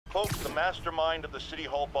Folks, the mastermind of the City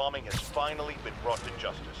Hall bombing has finally been brought to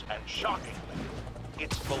justice, and shockingly,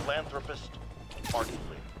 it's philanthropist Martin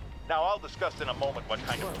Lee. Now, I'll discuss in a moment what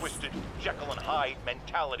kind of twisted Jekyll and Hyde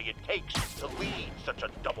mentality it takes to lead such a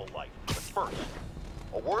double life. But first,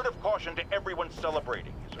 a word of caution to everyone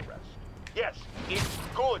celebrating his arrest. Yes, it's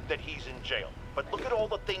good that he's in jail, but look at all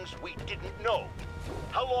the things we didn't know.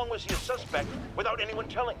 How long was he a suspect without anyone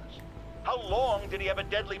telling us? How long did he have a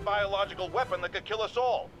deadly biological weapon that could kill us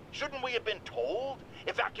all? Shouldn't we have been told?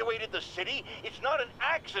 Evacuated the city? It's not an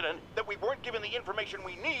accident that we weren't given the information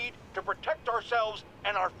we need to protect ourselves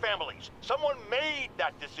and our families. Someone made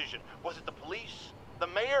that decision. Was it the police? The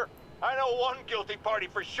mayor? I know one guilty party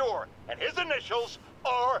for sure, and his initials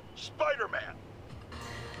are Spider-Man.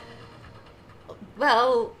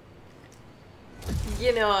 Well,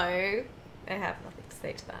 you know, I have nothing to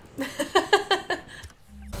say to that.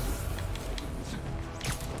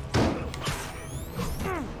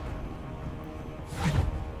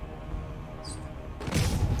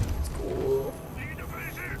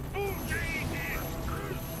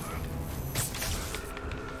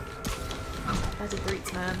 That's a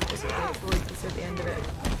brutes, man. Just a brutes at the end of it.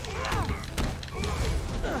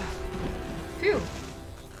 Phew!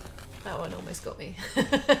 That one almost got me.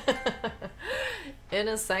 In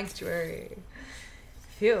a sanctuary.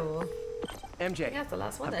 Phew. MJ, Yeah, the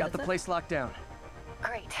last one. I've got the place locked down.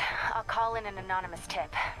 Great. I'll call in an anonymous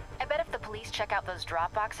tip. I bet if the police check out those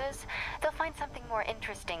drop boxes, they'll find something more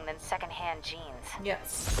interesting than secondhand jeans.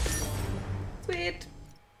 Yes. Sweet.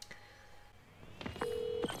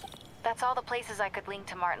 That's all the places I could link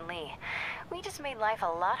to Martin Lee. We just made life a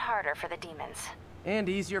lot harder for the demons. And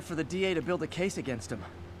easier for the DA to build a case against him.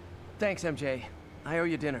 Thanks, MJ. I owe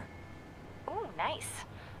you dinner. Ooh, nice.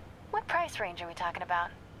 What price range are we talking about?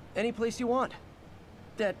 Any place you want.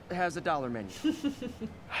 That has a dollar menu.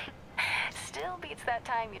 Still beats that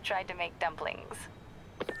time you tried to make dumplings.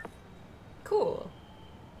 Cool.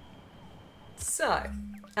 So,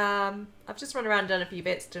 I've just run around and done a few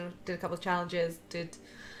bits, did a couple of challenges, did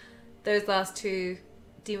those last two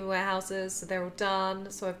demon warehouses, so they're all done.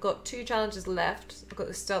 So I've got 2 challenges left. I've got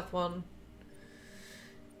the stealth one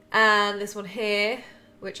and this one here,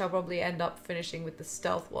 which I'll probably end up finishing with the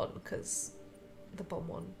stealth one because the bomb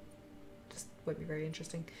one just won't be very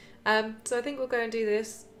interesting. So I think we'll go and do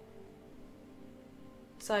this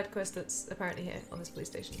side quest that's apparently here on this police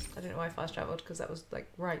station. I don't know why I fast travelled because that was like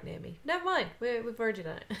right near me. Never mind, we've already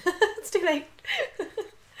done it. It's too late.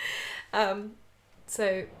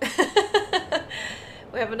 So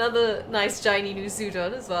we have another nice shiny new suit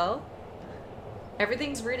on as well.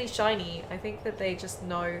 Everything's really shiny. I think that they just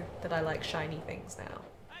know that I like shiny things now.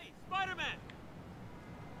 Hey, Spider-Man!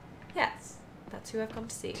 Yes, that's who I've come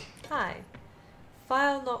to see. Hi.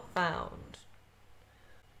 File not found.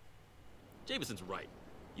 Jameson's right.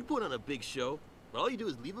 You put on a big show, but all you do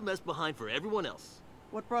is leave a mess behind for everyone else.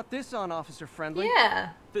 What brought this on, Officer Friendly?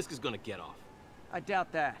 Yeah. Fisk is gonna get off. I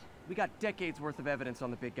doubt that. We got decades worth of evidence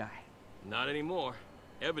on the big guy. Not anymore.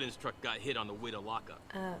 Evidence truck got hit on the way to lockup.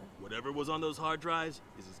 Oh. Whatever was on those hard drives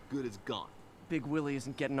is as good as gone. Big Willie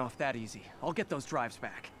isn't getting off that easy. I'll get those drives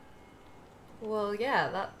back. Well,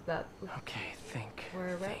 yeah, that. Okay, think.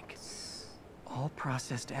 We're think. All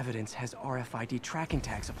processed evidence has RFID tracking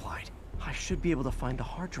tags applied. I should be able to find the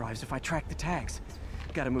hard drives if I track the tags.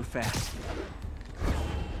 Gotta move fast.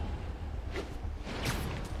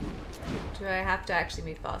 Do I have to actually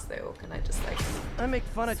move fast though, or can I just like... I make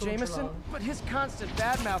fun of saunter Jameson, along? but his constant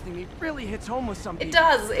bad-mouthing me really hits home with some people. It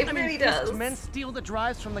does, it I mean, really Fisk's does. men steal the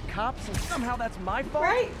drives from the cops, and somehow that's my fault?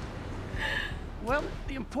 Right? Well,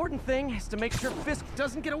 the important thing is to make sure Fisk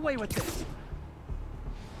doesn't get away with this.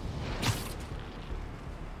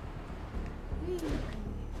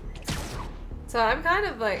 So I'm kind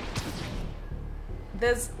of like...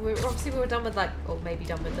 we were done with like, or maybe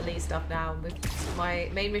done with the Lee stuff now. My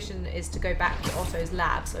main mission is to go back to Otto's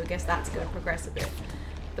lab, so I guess that's going to progress a bit.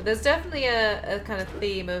 But there's definitely a kind of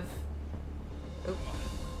theme of... Oh.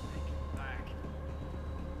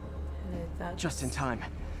 Hello, Just in time.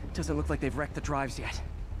 Doesn't look like they've wrecked the drives yet.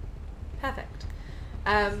 Perfect.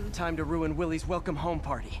 Time to ruin Willie's welcome home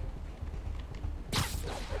party.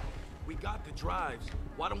 We got the drives.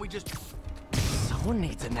 Why don't we just... Someone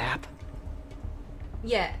needs a nap.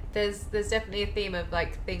 Yeah, there's definitely a theme of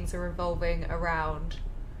like things are revolving around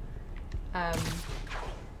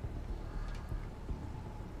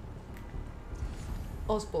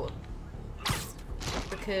Osborn,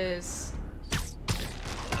 because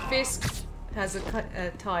Fisk has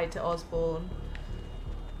a tie to Osborn.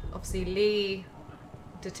 Obviously Lee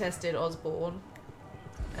detested Osborn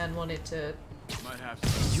and wanted to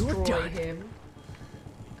destroy him.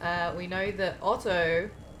 We know that Otto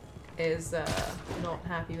is not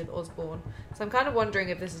happy with Osborn. So I'm kind of wondering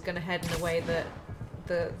if this is going to head in a way that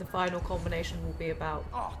the final culmination will be about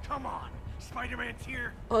Oh, come on. Spider-Man's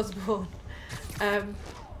here. Osborn.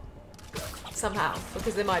 Somehow,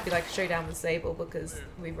 because there might be like a showdown with Sable, because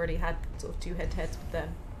we've already had sort of 2 head-to-heads with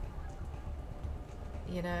them.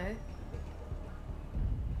 You know?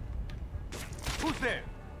 Who's there?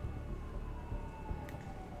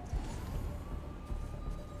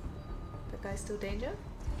 That guy's still danger?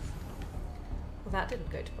 Well, that didn't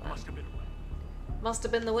go to plan. Must have been away. Must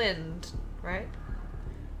have been the wind, right?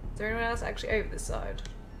 Is there anyone else actually over this side?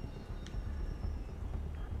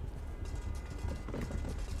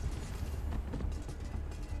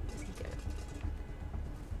 Where's he going?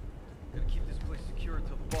 Gotta keep this place secure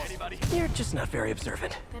until the boss. Anybody? You're just not very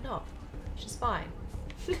observant. They're not. Which is fine.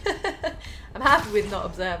 I'm happy with not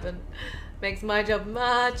observant. Makes my job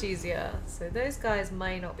much easier. So those guys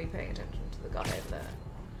may not be paying attention to the guy over there.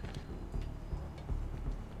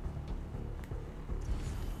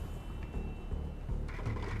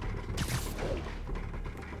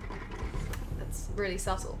 That's really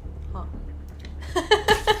subtle, huh?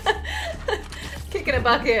 Kicking a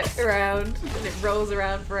bucket around and it rolls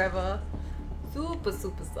around forever. Super,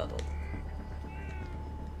 super subtle.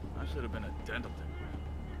 I should have been a dental tech.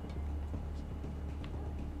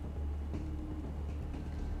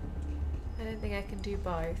 I don't think I can do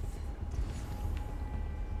both.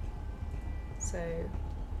 So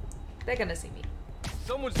they're gonna see me.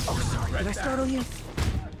 Someone's Did I startle you?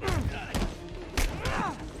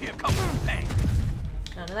 Here comes the bang.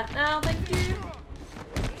 None of that now, thank you.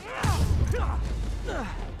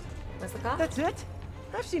 Where's the car? That's it?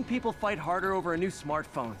 I've seen people fight harder over a new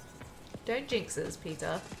smartphone. Don't jinx us,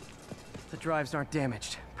 Peter. The drives aren't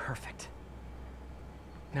damaged. Perfect.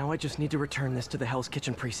 Now I just need to return this to the Hell's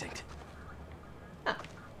Kitchen precinct. Oh.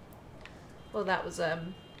 Well, that was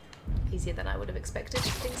easier than I would have expected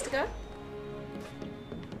things to go.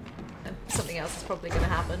 And something else is probably going to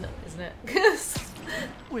happen, isn't it? Because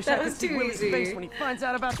Wish that I was could see too Willie's easy. face when he finds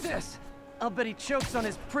out about this. I'll bet he chokes on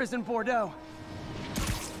his prison Bordeaux.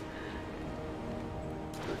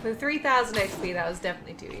 For 3,000 XP, that was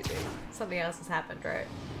definitely too easy. Something else has happened, right?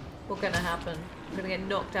 What's gonna happen? I'm gonna get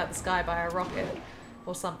knocked out the sky by a rocket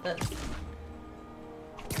or something.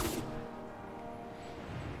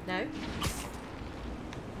 No?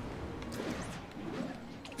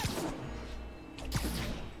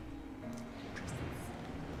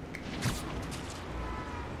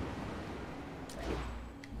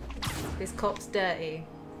 This cop's dirty.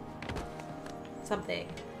 Something.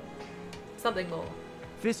 Something more.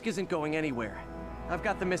 Fisk isn't going anywhere. I've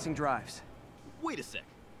got the missing drives. Wait a sec.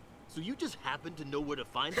 So you just happen to know where to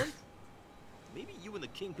find them? Maybe you and the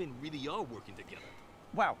Kingpin really are working together.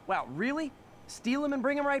 Wow, really? Steal him and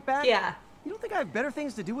bring him right back? Yeah. You don't think I have better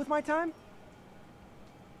things to do with my time?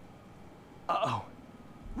 Uh-oh.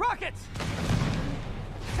 Rockets!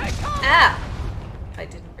 Take cover! Ah! I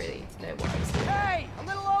didn't really know what I was doing. Hey! A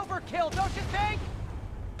little overkill, don't you think?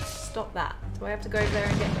 Stop that. Do I have to go over there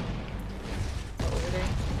and get them? Is that what we're doing?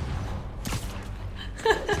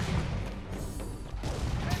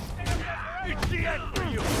 It's the end for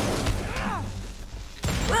you.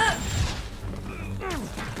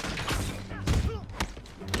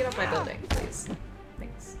 Get off my building, please.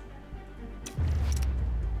 Thanks.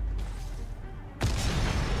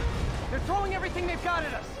 They're throwing everything they've got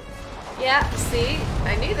at us. Yeah, see?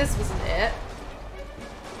 I knew this wasn't it.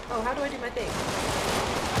 Oh, how do I do my thing?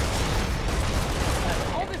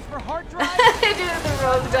 All this for hard drive? I did it at the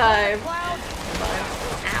wrong time. Cloud? Fine.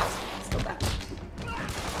 Ow. Stop that.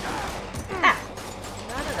 Ah!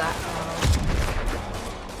 None of that. Oh.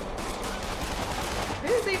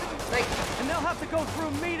 Who's even, like... And they'll have to go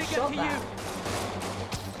through me to get Shot to that. you.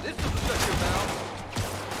 This will shut your mouth.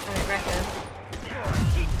 I don't reckon.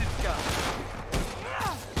 Keep this guy.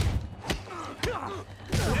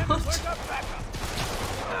 Where's the backup?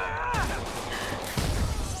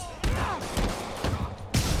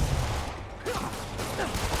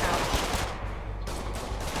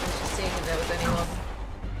 Seeing if there was anyone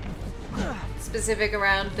specific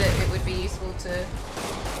around that it would be useful to do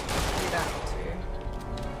that to.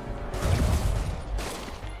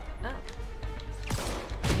 Oh.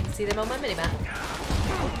 You can see them on my minimap.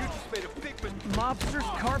 You just made a big mistake. Mobsters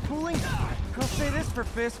carpooling? I'll say this for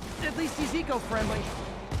Fisk. At least he's eco-friendly.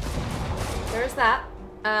 There is that.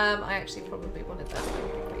 I actually probably wanted that. That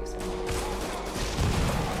would be quite useful.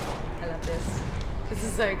 I love this. This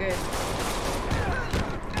is so good.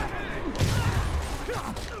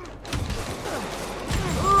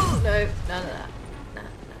 Ooh, no, none of that. Nah.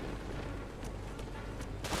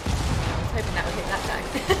 I was hoping that would hit that guy.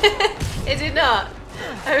 It did not.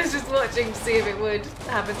 I was just watching to see if it would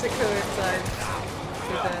happen to coincide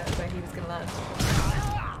with where he was going to land.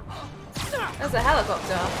 There's a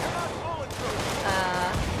helicopter.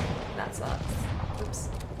 That sucks. Oops.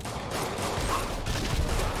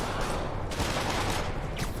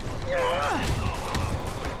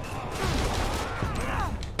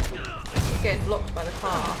 He's getting blocked by the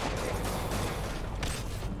car.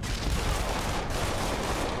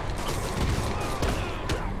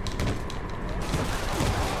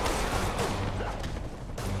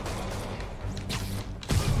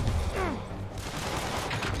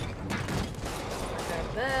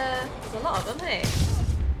 There's a lot of them, hey?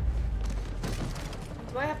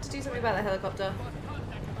 Do I have to do something about the helicopter?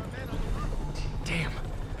 Damn.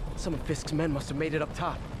 Some of Fisk's men must have made it up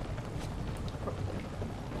top.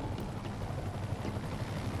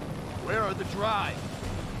 Where are the drives?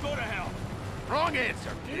 Go to hell. Wrong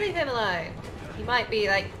answer. You leave him alone. He might be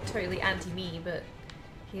like totally anti-me, but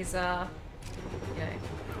he's you know,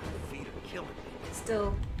 Feet are killing me.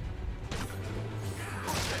 still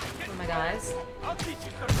one of my guys. I'll teach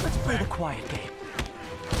you something. Let's play the quiet game.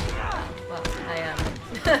 Well, I am.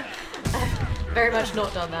 Very much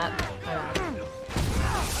not done that.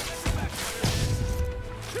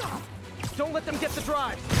 Don't let them get the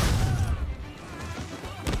drive.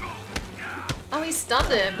 Oh, he stunned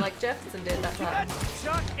him like Jefferson did that time.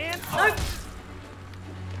 Shot and No!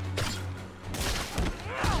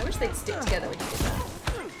 I wish they'd stick together when you did that.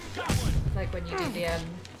 Like when you did the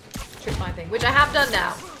trip mine thing, which I have done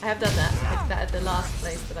now. I have done that. I did that at the last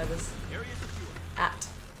place that I was at.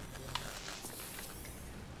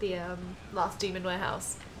 The last demon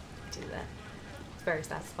warehouse. I did that. It's very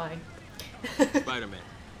satisfying. Spider-Man,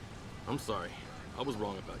 I'm sorry. I was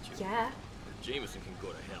wrong about you. Yeah. Jameson can go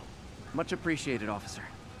to hell. Much appreciated, officer.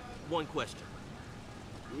 One question.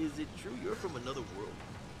 Is it true you're from another world?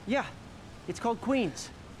 Yeah, it's called Queens.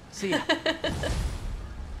 See ya.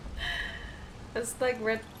 It's like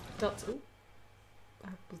red dots. Ooh.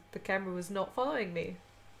 The camera was not following me.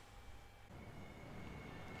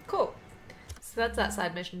 Cool. So that's that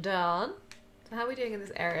side mission done. So how are we doing in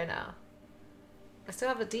this area now? I still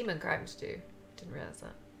have a demon crime to do. Didn't realize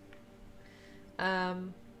that.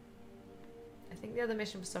 I think the other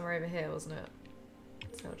mission was somewhere over here, wasn't it?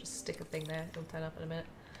 So I'll just stick a thing there. It'll turn up in a minute.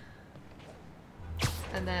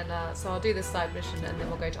 And then, so I'll do this side mission and then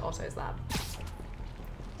we'll go to Otto's lab.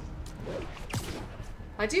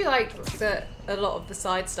 I do like that a lot of the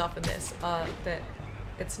side stuff in this, that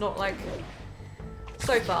it's not like,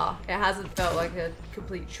 so far, it hasn't felt like a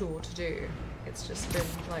complete chore to do. It's just been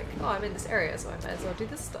like, oh, I'm in this area, so I might as well do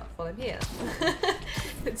this stuff while I'm here.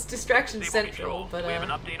 It's distraction central, but we have an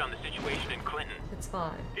update on the situation in Clinton. it's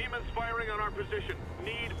fine. Demons firing on our position.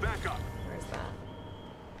 Need backup. Where's that?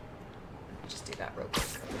 Just do that real quick.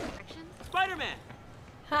 Spider-Man!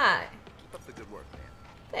 Hi. Keep up the good work, man.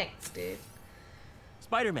 Thanks, dude.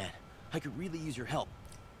 Spider-Man, I could really use your help.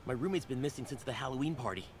 My roommate's been missing since the Halloween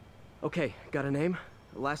party. Okay, got a name?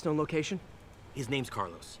 Last known location? His name's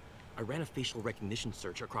Carlos. I ran a facial recognition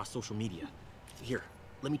search across social media. Here,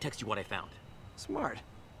 let me text you what I found. Smart.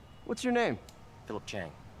 What's your name? Philip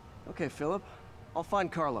Chang. Okay, Philip. I'll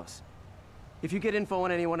find Carlos. If you get info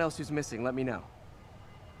on anyone else who's missing, let me know.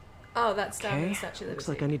 Oh, that's down in Okay, the Statue of looks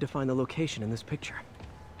Liberty. like I need to find the location in this picture.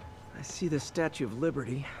 I see the Statue of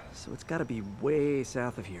Liberty, so it's gotta be way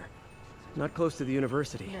south of here. Not close to the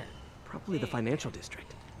university. No. Probably the financial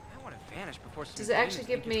district. I want to vanish before. Does it actually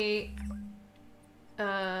give me...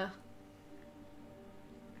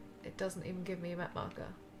 It doesn't even give me a map marker.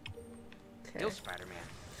 Okay. Still Spider-Man.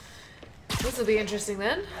 This will be interesting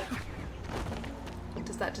then.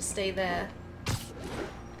 Does that just stay there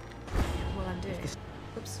while I'm doing it?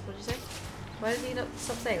 Oops, what did you say? Why did he not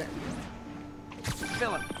stop saying that?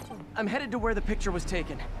 Philip, I'm headed to where the picture was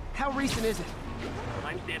taken. How recent is it?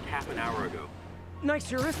 Timestamped half an hour ago.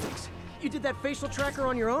 Nice heuristics. You did that facial tracker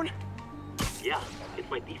on your own? Yeah, it's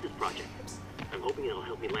my thesis project. I'm hoping it'll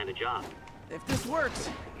help me land a job. If this works,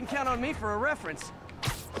 you can count on me for a reference.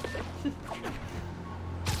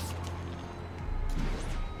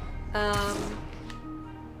 I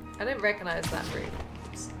didn't recognize that route.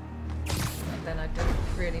 Then I didn't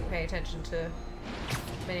really pay attention to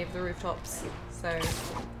many of the rooftops, so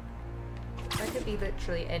that could be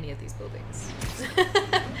literally any of these buildings.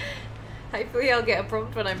 Hopefully I'll get a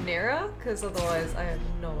prompt when I'm nearer, because otherwise I have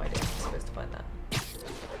no idea how I'm supposed to find that.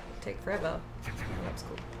 Take forever. Oh, that's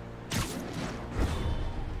cool.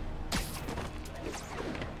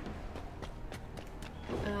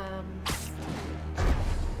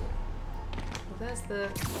 Well, there's the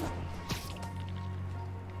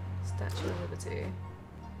Statue of Liberty.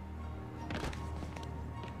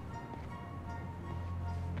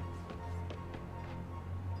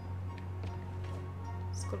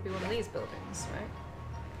 got to be one of these buildings, right?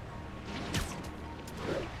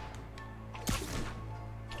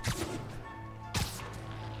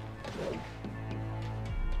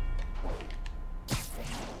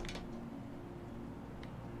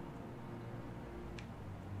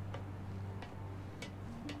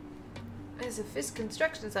 There's a Fisk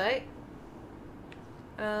construction site.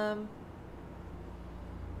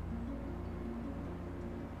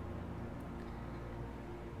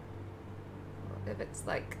 If it's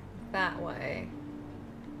like that way,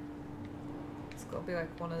 it's got to be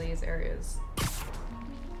like one of these areas.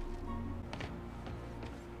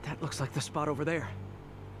 That looks like the spot over there.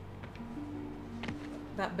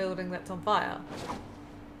 That building that's on fire.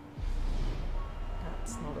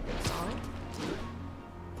 That's not a good sign.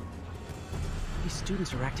 These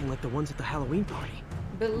students are acting like the ones at the Halloween party.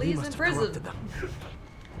 But Lee Lee's must in have prison. corrupted them.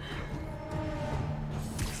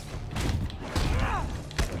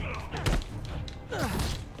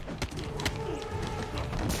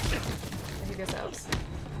 He goes out.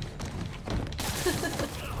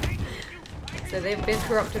 So they've been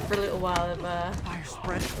corrupted for a little while. Fire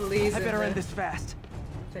spread. Lee's I in better the end this fast.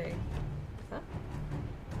 thing. Huh?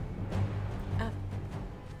 Oh.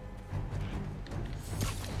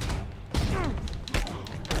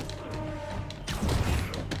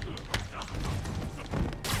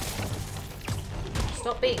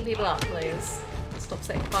 Stop beating people up, please. Stop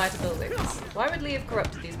setting fire to buildings. Why would Lee have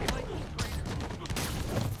corrupted these people?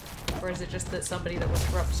 Or is it just that somebody that was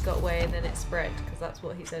corrupt got away and then it spread? Because that's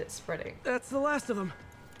what he said, it's spreading. That's the last of them.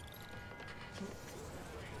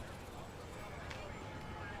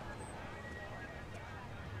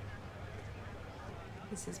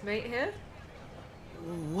 Is his mate here?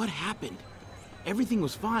 What happened? Everything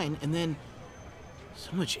was fine, and then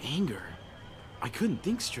so much anger. I couldn't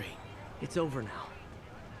think straight. It's over now.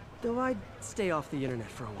 Though I'd stay off the internet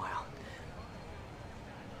for a while.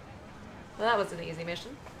 Well, that was an easy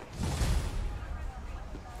mission.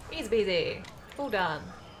 Easy peasy. All done.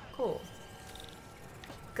 Cool.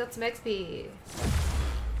 Got some XP.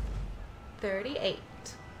 38.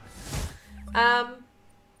 Oh,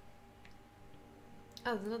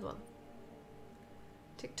 there's another one.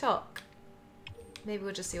 TikTok. Maybe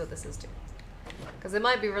we'll just see what this is too. Because it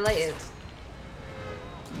might be related.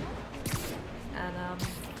 And,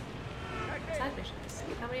 side missions.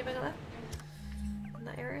 How many have I got left? In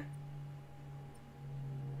that area?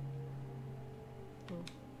 Ooh.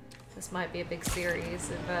 This might be a big series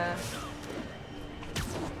of,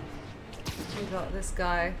 we got this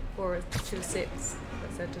guy, 426,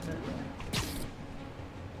 that said, didn't it?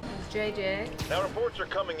 There's JJ. Now reports are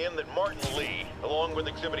coming in that Martin Lee, along with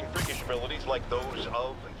exhibiting freakish abilities like those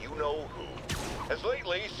of you-know-who, has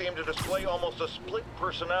lately seemed to display almost a split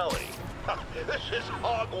personality. This is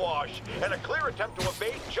hogwash and a clear attempt to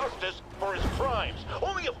evade justice for his crimes.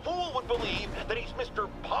 Only a fool would believe that he's Mr.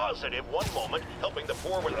 Positive one moment, helping the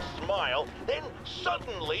poor with a smile, then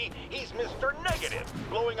suddenly he's Mr. Negative,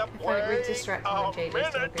 blowing up Really distracting when a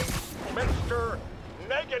JJ's minute. talking. Mr.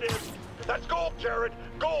 Negative. That's gold, Jared.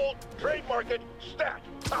 Gold. Trademark it. Stat.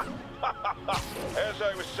 As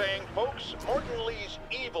I was saying, folks, Martin Lee's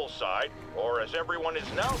evil side, or as everyone is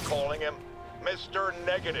now calling him, Mr.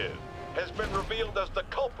 Negative, has been revealed as the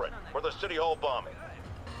culprit for the City Hall bombing.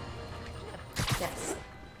 Yes.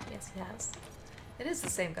 Yes, he has. It is the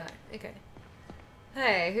same guy. Okay.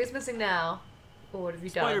 Hey, who's missing now? Or what have you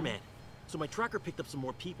done? Spider-Man. So my tracker picked up some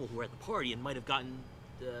more people who were at the party and might have gotten,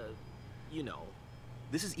 you know.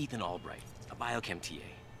 This is Ethan Albright, a biochem TA.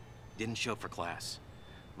 Didn't show up for class.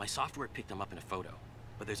 My software picked him up in a photo,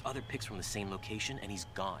 but there's other pics from the same location and he's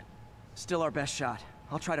gone. Still our best shot.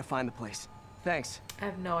 I'll try to find the place. Thanks. I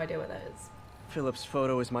have no idea what that is. Philip's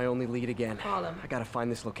photo is my only lead again. Harlem. I gotta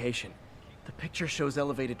find this location. The picture shows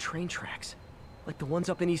elevated train tracks, like the ones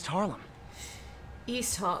up in East Harlem.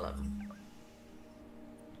 East Harlem.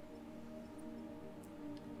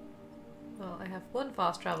 Well, I have one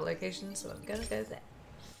fast travel location, so I'm gonna go there.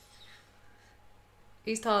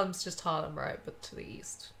 East Harlem's just Harlem, right? But to the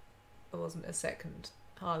east. There wasn't a second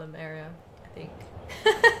Harlem area, I think.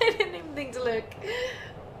 I didn't even think to look.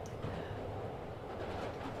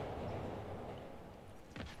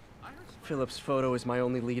 Philip's photo is my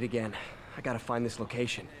only lead again. I gotta find this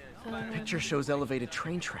location. The picture shows elevated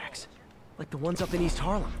train tracks, like the ones up in East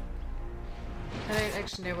Harlem. I don't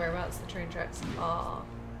actually know whereabouts the train tracks are.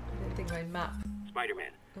 I don't think my map.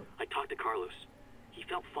 Spider-Man, I talked to Carlos. He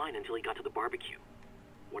felt fine until he got to the barbecue.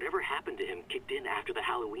 Whatever happened to him kicked in after the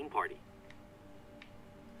Halloween party.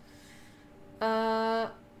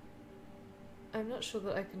 I'm not sure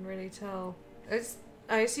that I can really tell.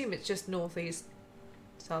 I assume it's just northeast,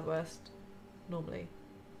 southwest, normally.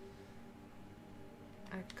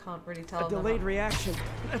 I can't really tell. A delayed reaction.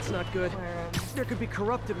 That's not good. Where, There could be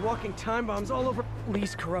corrupted walking time bombs all over.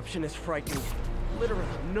 Lee's corruption is frightening. Literally,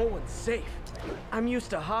 no one's safe. I'm used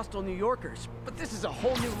to hostile New Yorkers, but this is a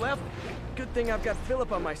whole new level. Good thing I've got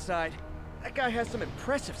Philip on my side. That guy has some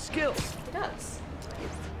impressive skills. He does.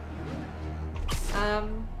 I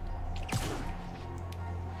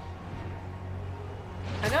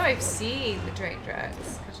know I've seen the train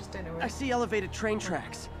tracks. I just don't know where. I see elevated train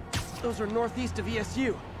tracks. Those are northeast of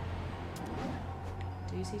ESU.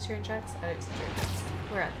 Do you see train tracks? I don't see train tracks.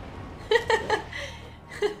 Where are they?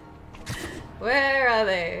 Where are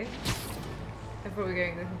they? I'm probably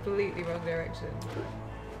going the completely wrong direction.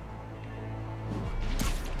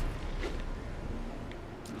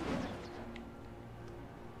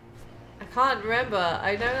 I can't remember.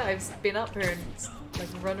 I know that I've been up here and like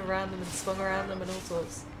run around them and swung around them and all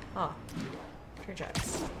sorts. Ah, train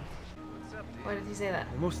tracks. Why did he say that?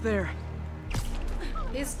 Almost there.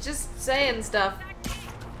 He's just saying stuff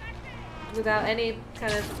without any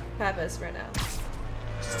kind of purpose right now.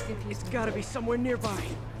 Just confused. It's gotta be somewhere nearby.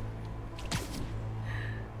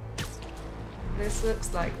 This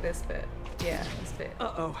looks like this bit. Yeah, this bit.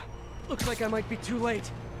 Uh-oh. Looks like I might be too late.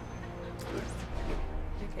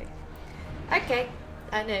 Okay. Okay.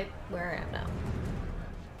 I know where I am now.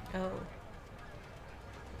 Oh.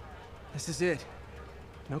 This is it.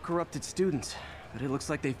 No corrupted students, but it looks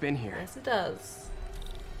like they've been here. Yes, it does.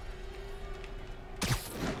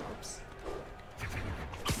 Oops.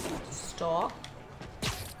 Stop.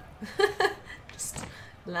 Just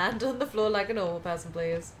land on the floor like a normal person,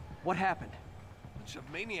 please. What happened? Bunch of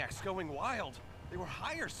maniacs going wild. They were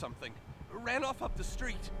high or something. Ran off up the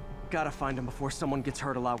street. Gotta find them before someone gets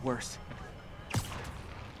hurt a lot worse.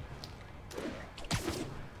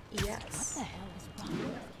 Yes. What the hell is wrong with you?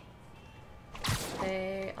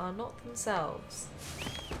 They are not themselves.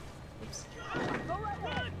 Oops.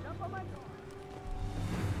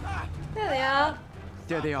 There they are.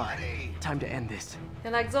 There they are. Time to end this.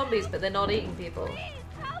 They're like zombies, but they're not eating people.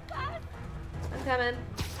 I'm coming.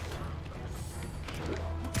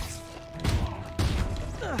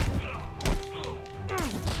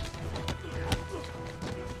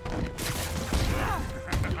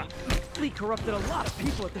 Lee corrupted a lot of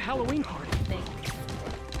people at the Halloween party. Think.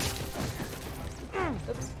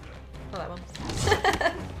 Oops. Oh, that one.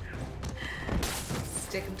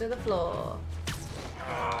 Stick them to the floor.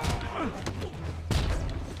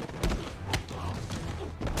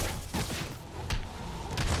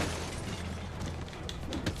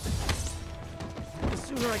 The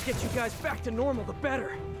sooner I get you guys back to normal, the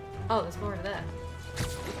better. Oh, there's more to that.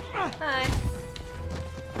 Hi.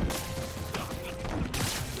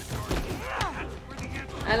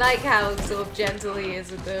 I like how sort of gentle he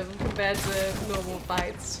is with them compared to normal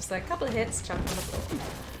fights. Just like a couple of hits, chuck on the floor.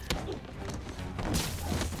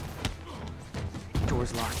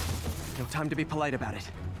 Door's locked. No time to be polite about it.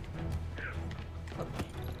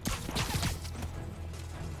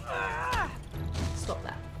 Stop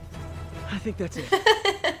that. I think that's it.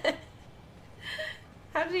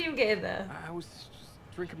 How did you even get in there? I was just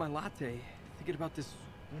drinking my latte, thinking about this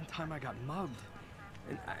one time I got mugged.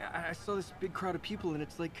 And I saw this big crowd of people, and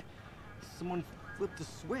it's like someone flipped a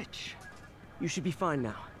switch. You should be fine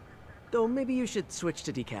now. Though maybe you should switch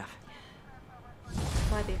to decaf.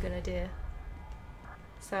 Might be a good idea.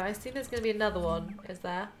 So I assume there's going to be another one, is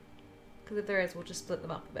there? Because if there is, we'll just split them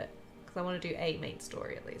up a bit. Because I want to do a main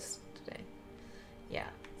story at least today. Yeah,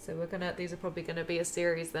 so we're gonna, these are probably going to be a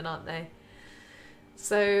series then, aren't they?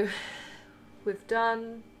 So we've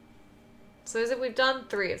done, so is it we've done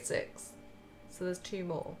 3 of 6. So there's 2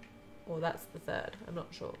 more. Or that's the 3rd, I'm not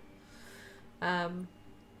sure.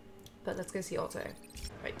 But let's go see Otto.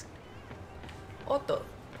 Right. Otto.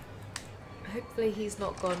 Hopefully he's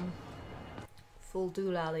not gone full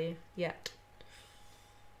doolally yet.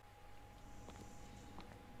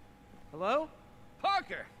 Hello?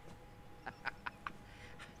 Parker!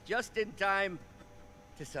 Just in time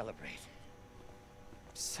to celebrate.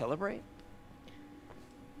 Celebrate?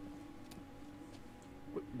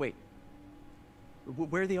 Wait.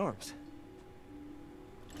 Where are the arms?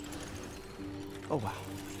 Oh, wow.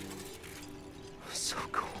 So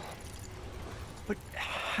cool. But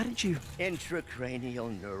how did you...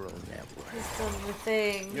 Intracranial neural network. He's done the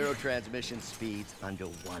thing. Neurotransmission speeds under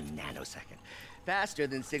 1 nanosecond. Faster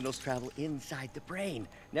than signals travel inside the brain.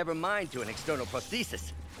 Never mind to an external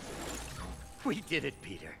prosthesis. We did it,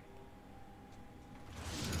 Peter.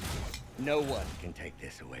 No one can take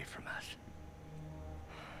this away from us.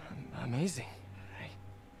 Amazing.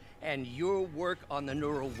 And your work on the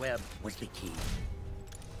neural web was the key.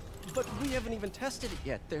 But we haven't even tested it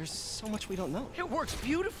yet. There's so much we don't know. It works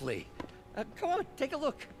beautifully. Come on, take a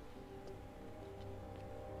look.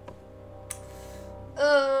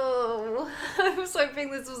 Oh, I was hoping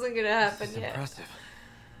this wasn't going to happen This is yet. impressive.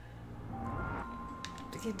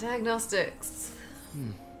 Begin diagnostics.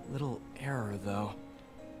 Little error, though.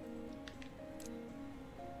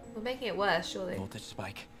 We're making it worse, surely. Voltage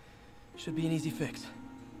spike. Should be an easy fix.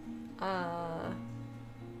 Well,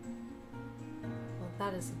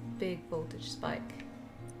 that is a big voltage spike.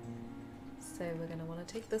 So we're going to want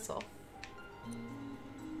to take this off.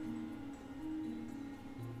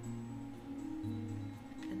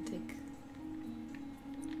 And take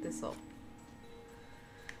this off.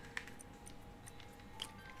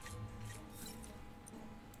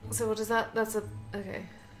 So what is that? That's a... okay.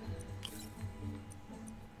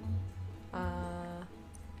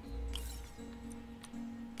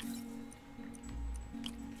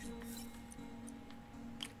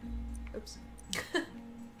 Oops.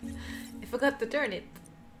 I forgot to turn it.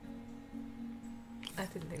 I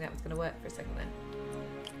didn't think that was going to work for a second there.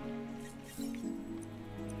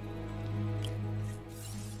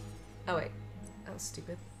 Oh wait, that was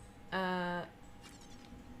stupid.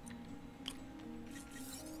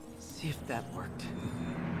 See if that worked.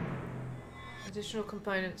 Additional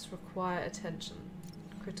components require attention.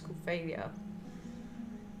 Critical failure.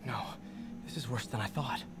 No, this is worse than I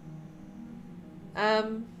thought.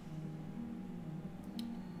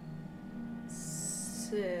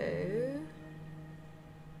 So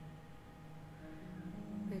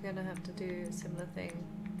we're gonna have to do a similar thing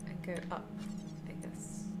and go up, I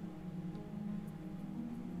guess.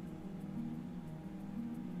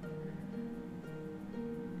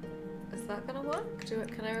 Is that gonna work?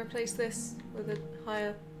 Can I replace this with a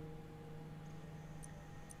higher?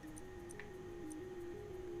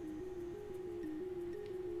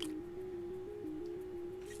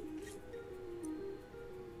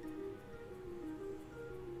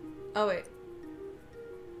 Oh wait.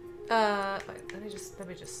 Wait, let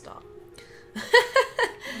me just stop.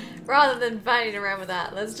 Rather than fighting around with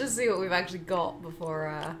that, let's just see what we've actually got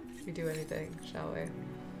before we do anything, shall we?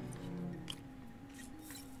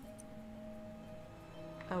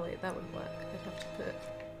 Oh wait, that wouldn't work. I'd have to put...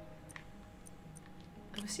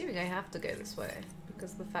 I'm assuming I have to go this way,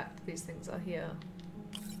 because of the fact that these things are here.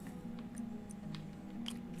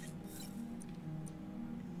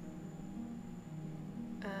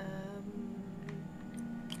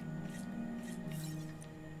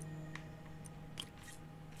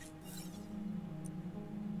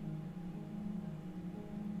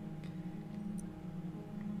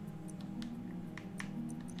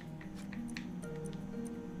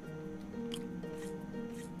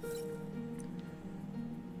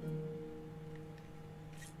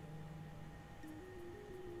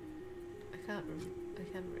 I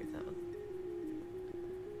can't remove that one.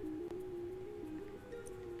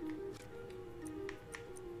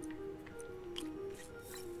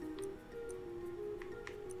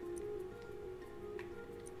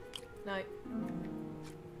 No.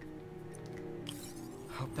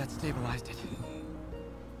 Hope that stabilized it.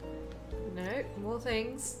 No, more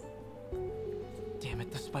things. Damn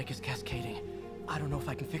it, the spike is cascading. I don't know if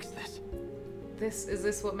I can fix this. Is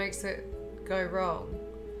this what makes it go wrong?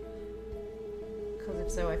 Because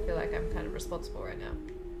if so, I feel like I'm kind of responsible right now.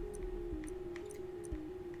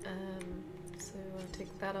 So I'll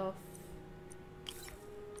take that off.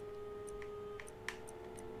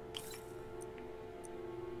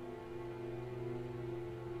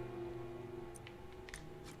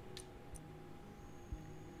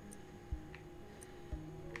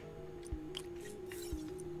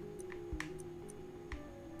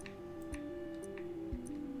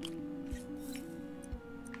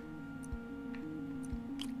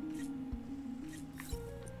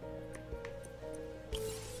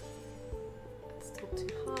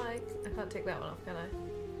 Take that one off, can I?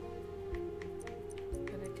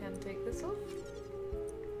 But I can take this off.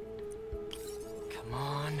 Come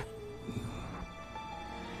on.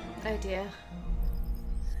 Oh dear.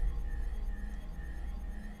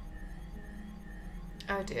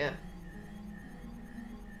 Oh dear.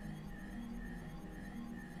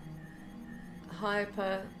 High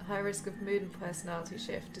risk of mood and personality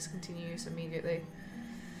shift. Discontinue use immediately.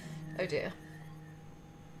 Oh dear.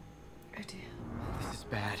 Oh dear. This is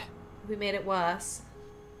bad. We made it worse.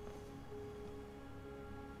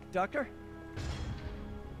 Doctor?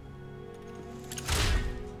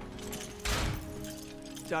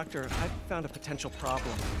 Doctor, I found a potential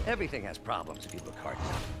problem. Everything has problems if you look hard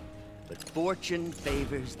enough. But fortune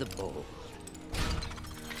favors the bold.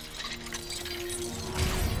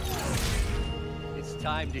 It's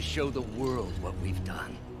time to show the world what we've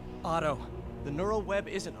done. Otto, the neural web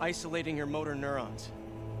isn't isolating your motor neurons.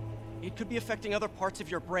 It could be affecting other parts of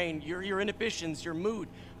your brain, your inhibitions, your mood.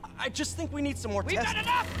 I just think we need some more tests. We've got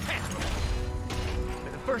enough!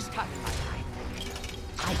 For the first time in my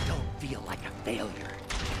life, I don't feel like a failure.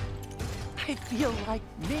 I feel like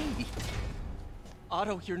me.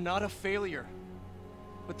 Otto, you're not a failure.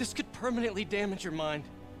 But this could permanently damage your mind.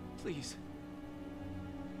 Please.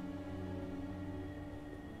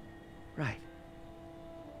 Right.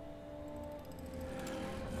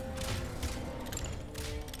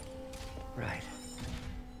 Right.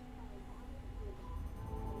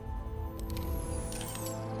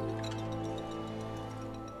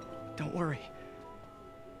 Don't worry.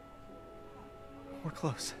 We're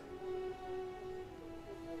close.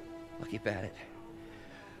 I'll keep at it.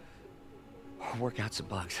 I'll work out some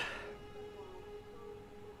bugs.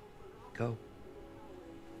 Go.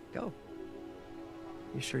 Go.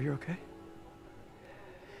 You sure you're okay?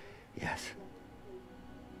 Yes.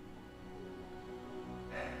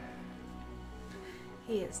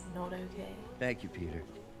 He is not okay. Thank you, Peter.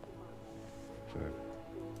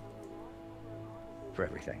 For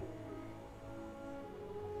everything.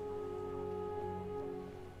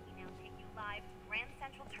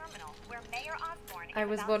 I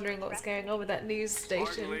was wondering what was going on with that news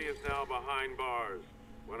station. Bartley is now behind bars.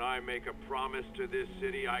 When I make a promise to this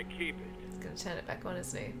city, I keep it. He's gonna turn it back on,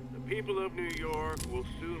 isn't he? The people of New York will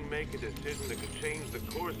soon make a decision that could change the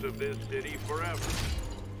course of this city forever.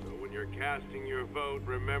 So when you're casting your vote,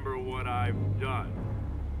 remember what I've done.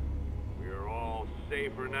 We are all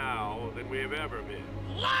safer now than we have ever been.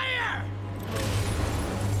 Liar!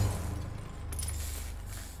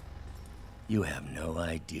 You have no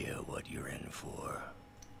idea what you're in for.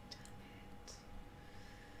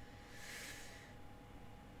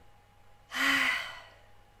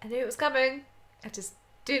 I knew it was coming. I just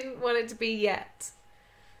didn't want it to be yet.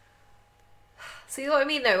 See what I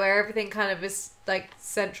mean though, where everything kind of is like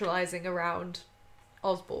centralizing around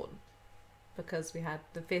Osborn. Because we had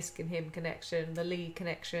the Fisk and him connection, the Lee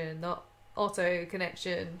connection, the Otto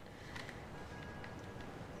connection.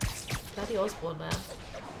 Bloody Osborn, man.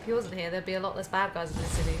 If he wasn't here, there'd be a lot less bad guys in this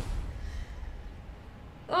city.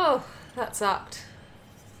 Oh, that sucked.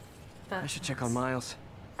 I should check on Miles.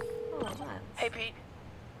 Oh, Miles. Hey, Pete.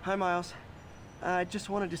 Hi, Miles. I just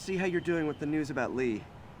wanted to see how you're doing with the news about Lee.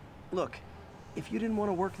 Look, if you didn't want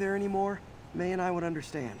to work there anymore, May and I would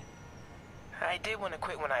understand. I did want to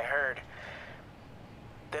quit when I heard.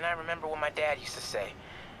 Then I remember what my dad used to say.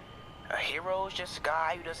 A hero is just a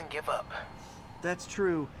guy who doesn't give up. That's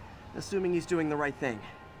true, assuming he's doing the right thing.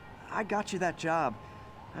 I got you that job.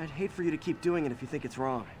 I'd hate for you to keep doing it if you think it's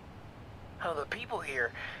wrong. Oh, the people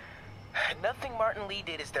here. Nothing Martin Lee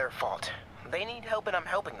did is their fault. They need help and I'm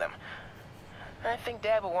helping them. I think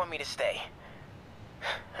Dad would want me to stay.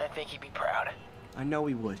 I think he'd be proud. I know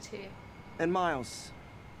he would. Too. And Miles,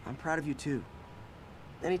 I'm proud of you too.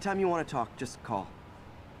 Anytime you want to talk, just call.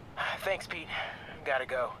 Thanks, Pete. Gotta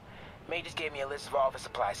go. May just gave me a list of all the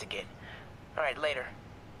supplies to get. Alright, later.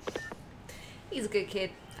 He's a good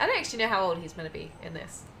kid. I don't actually know how old he's going to be in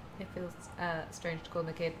this. It feels strange to call him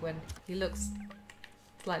a kid when he looks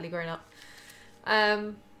slightly grown up.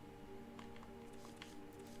 I'll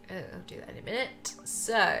do that in a minute.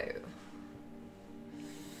 So, I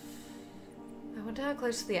wonder how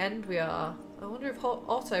close to the end we are. I wonder if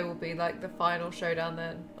Otto will be like the final showdown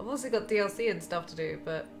then. I've also got DLC and stuff to do,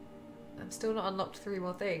 but I'm still not unlocked 3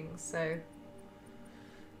 more things, so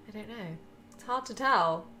I don't know. It's hard to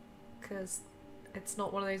tell because it's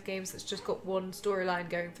not one of those games that's just got one storyline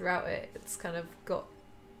going throughout it. It's kind of got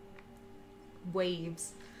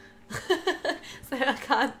waves. So I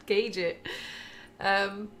can't gauge it.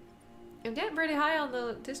 I'm getting pretty high on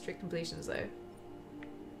the district completions though.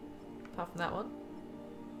 Apart from that one.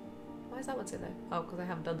 Why is that one so low? Oh, because I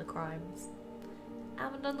haven't done the crimes. I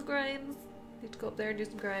haven't done the crimes. Need to go up there and do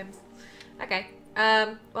some crimes. Okay.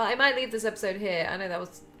 Well, I might leave this episode here. I know that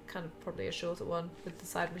was kind of probably a shorter one with the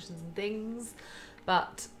side missions and things,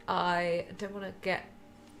 but I don't want to get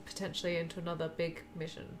potentially into another big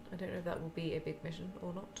mission. I don't know if that will be a big mission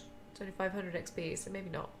or not. It's only 500 XP, so maybe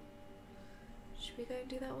not. Should we go and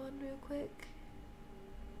do that one real quick?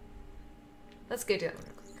 Let's go do that one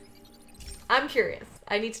real quick. I'm curious.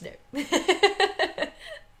 I need to know.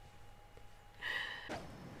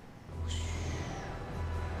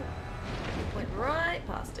 Went right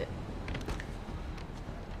past it.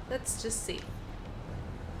 Let's just see.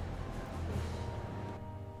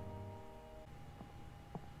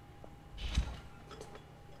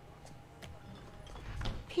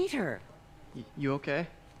 Peter! You okay?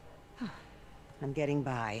 I'm getting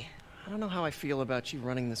by. I don't know how I feel about you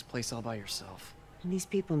running this place all by yourself. And these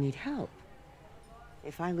people need help.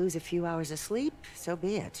 If I lose a few hours of sleep, so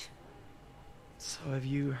be it. So have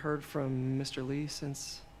you heard from Mr. Lee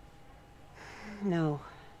since? No.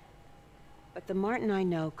 But the Martin I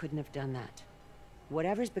know couldn't have done that.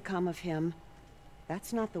 Whatever's become of him,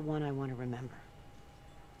 that's not the one I want to remember.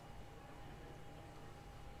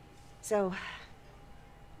 So,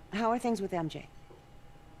 how are things with MJ?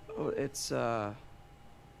 Oh, it's, well,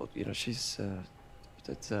 you know, she's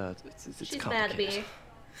She's mad at me.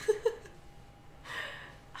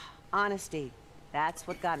 Honesty. That's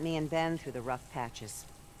what got me and Ben through the rough patches.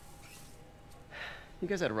 You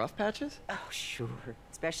guys had rough patches? Oh, sure.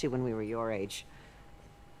 Especially when we were your age.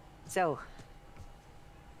 So,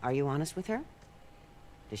 are you honest with her?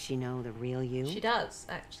 Does she know the real you? She does,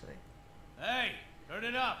 actually. Hey, turn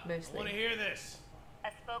it up. Mostly. I want to hear this. A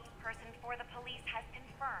spokesperson for the police has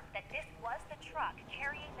confirmed that this was the truck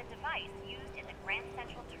carrying the device used in the Grand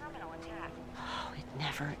Central Terminal attack. Oh, it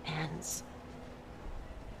never ends.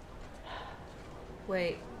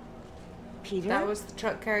 Wait. Peter? That was the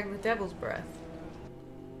truck carrying the devil's breath.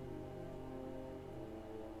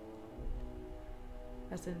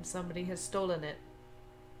 As in somebody has stolen it.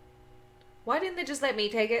 Why didn't they just let me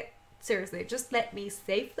take it? Seriously, just let me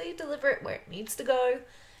safely deliver it where it needs to go,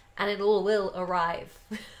 and it all will arrive.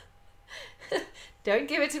 Don't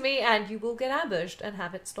give it to me and you will get ambushed and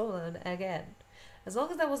have it stolen again. As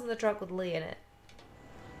long as that wasn't the truck with Lee in it.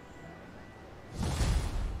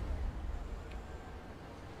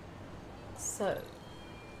 So,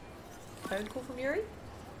 phone call from Yuri?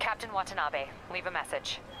 Captain Watanabe, leave a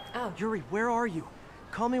message. Oh. Yuri, where are you?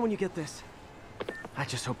 Call me when you get this. I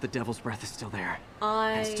just hope the Devil's Breath is still there.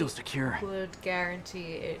 And still secure. Would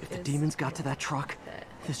guarantee it If the demons got to that truck,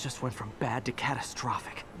 this just went from bad to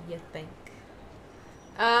catastrophic. You think.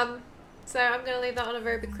 So I'm gonna leave that on a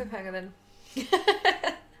very big cliffhanger then.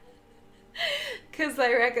 Because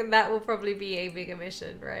I reckon that will probably be a bigger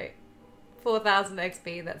mission, right? 4,000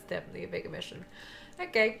 XP, that's definitely a bigger mission.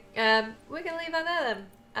 Okay, we're gonna leave that there then.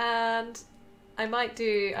 And I might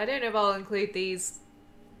do, I don't know if I'll include these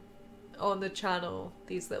on the channel,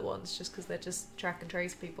 these little ones, just because they're just track and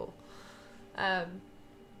trace people. I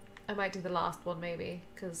might do the last one maybe,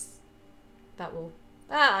 because that will,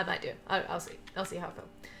 I might do it. I'll see how I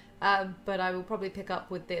feel. But I will probably pick up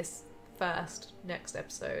with this first next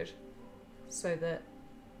episode, so that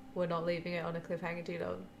we're not leaving it on a cliffhanger too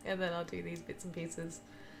long, and then I'll do these bits and pieces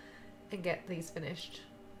and get these finished.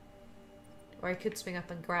 Or I could swing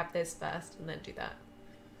up and grab this first and then do that,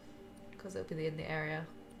 because it'll be in the area.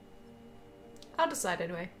 I'll decide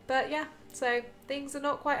anyway. But yeah, so things are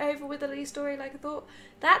not quite over with the Lee story like I thought.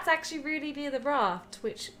 That's actually really near the raft,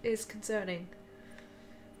 which is concerning.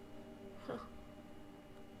 Huh.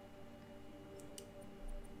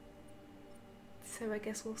 So I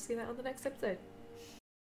guess we'll see that on the next episode.